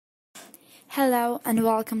Hello and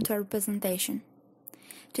welcome to our presentation.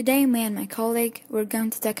 Today me and my colleague we're going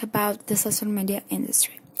to talk about the social media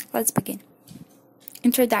industry. Let's begin.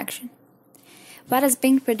 Introduction. What is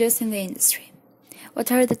being produced in the industry?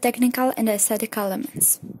 What are the technical and aesthetic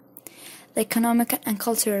elements? The economic and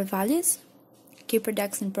cultural values, key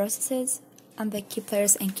production processes, and the key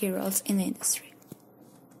players and key roles in the industry.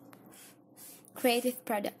 Creative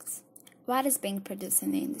products. What is being produced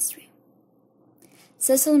in the industry?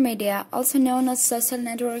 Social media, also known as social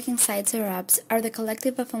networking sites or apps, are the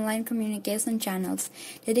collective of online communication channels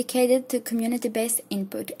dedicated to community-based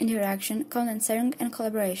input, interaction, content sharing, and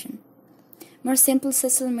collaboration. More simple,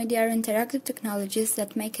 social media are interactive technologies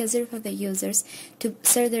that make it easier for the users to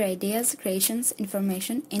share their ideas, creations,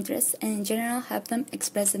 information, interests, and in general help them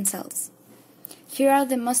express themselves. Here are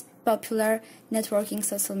the most popular networking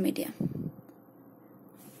social media.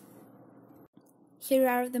 Here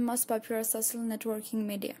are the most popular social networking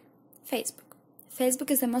media. Facebook. Facebook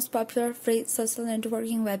is the most popular free social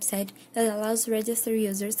networking website that allows registered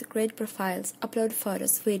users to create profiles, upload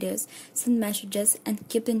photos, videos, send messages, and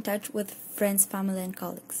keep in touch with friends, family, and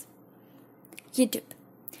colleagues. YouTube.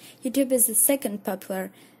 YouTube is the second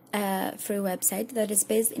popular free website that is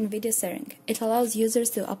based in video sharing. It allows users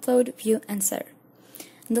to upload, view, and share.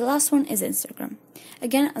 And the last one is Instagram.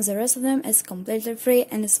 Again, as the rest of them, is completely free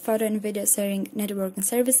and is photo and video sharing networking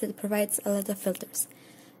service that provides a lot of filters.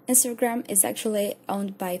 Instagram is actually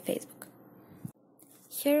owned by Facebook.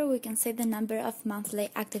 Here we can see the number of monthly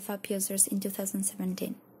active app users in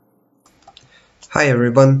 2017. Hi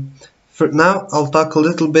everyone. For now, I'll talk a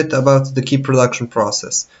little bit about the key production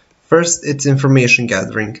process. First, it's information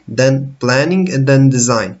gathering, then planning, and then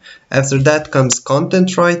design. After that comes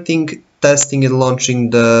content writing, testing and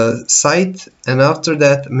launching the site, and after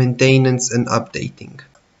that maintenance and updating.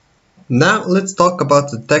 Now let's talk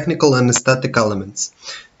about the technical and aesthetic elements.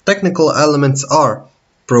 Technical elements are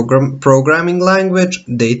programming language,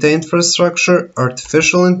 data infrastructure,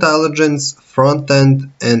 artificial intelligence,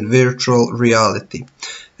 front-end, and virtual reality.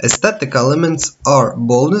 Aesthetic elements are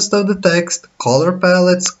boldness of the text, color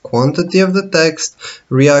palettes, quantity of the text,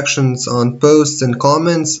 reactions on posts and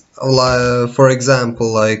comments, for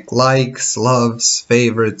example, like likes, loves,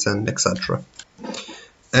 favorites, and etc.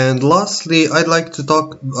 And lastly, I'd like to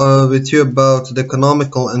talk with you about the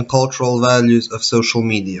economical and cultural values of social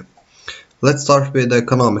media. Let's start with the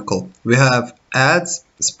economical. We have ads,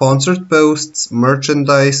 sponsored posts,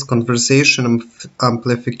 merchandise, conversation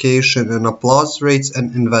amplification, and applause rates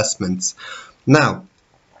and investments. Now,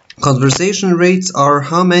 conversation rates are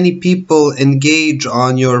how many people engage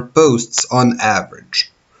on your posts on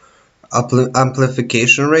average.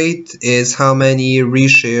 Amplification rate is how many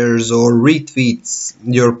reshares or retweets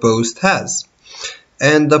your post has.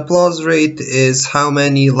 And the applause rate is how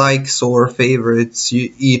many likes or favorites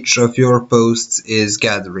each of your posts is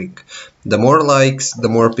gathering. The more likes, the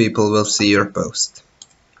more people will see your post.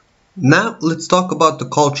 Now let's talk about the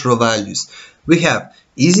cultural values. We have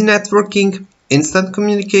easy networking, instant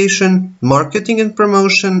communication, marketing and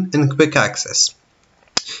promotion, and quick access.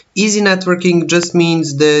 Easy networking just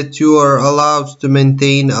means that you are allowed to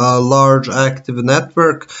maintain a large active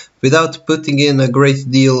network without putting in a great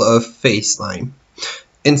deal of face time.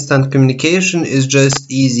 Instant communication is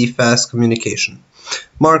just easy, fast communication.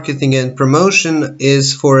 Marketing and promotion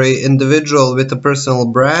is for an individual with a personal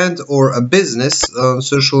brand or a business on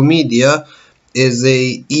social media is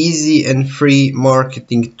a easy and free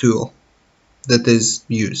marketing tool that is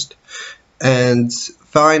used. And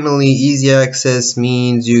finally, easy access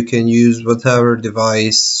means you can use whatever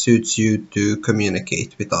device suits you to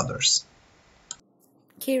communicate with others.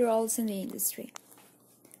 Key roles in the industry.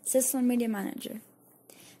 Social media manager.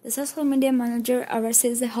 The social media manager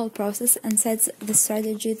oversees the whole process and sets the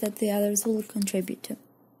strategy that the others will contribute to.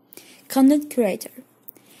 Content creator.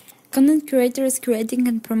 Content creator is creating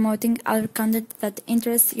and promoting other content that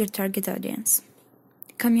interests your target audience.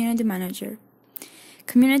 Community manager.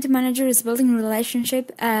 Community manager is building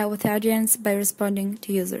relationship with the audience by responding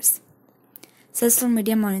to users. Social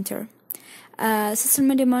media monitor. Social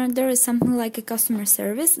media monitor is something like a customer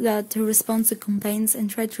service that responds to complaints and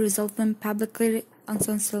tries to resolve them publicly on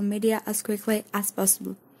social media as quickly as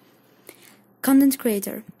possible. Content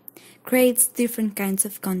creator creates different kinds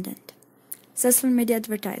of content. Social media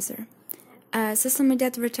advertiser. Social media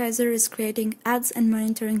advertiser is creating ads and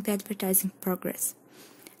monitoring the advertising progress.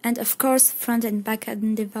 And of course, front and back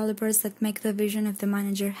end developers that make the vision of the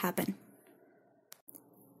manager happen.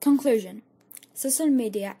 Conclusion. Social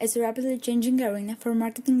media is a rapidly changing arena for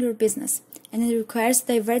marketing your business, and it requires a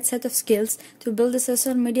diverse set of skills to build a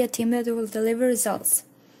social media team that will deliver results.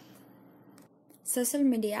 Social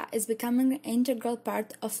media is becoming an integral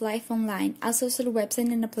part of life online as social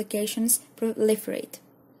websites and applications proliferate.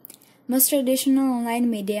 Most traditional online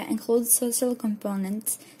media includes social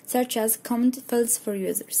components such as comment fields for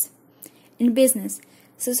users. In business,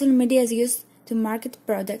 social media is used to market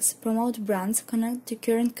products, promote brands, connect to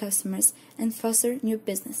current customers, and foster new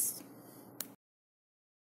business.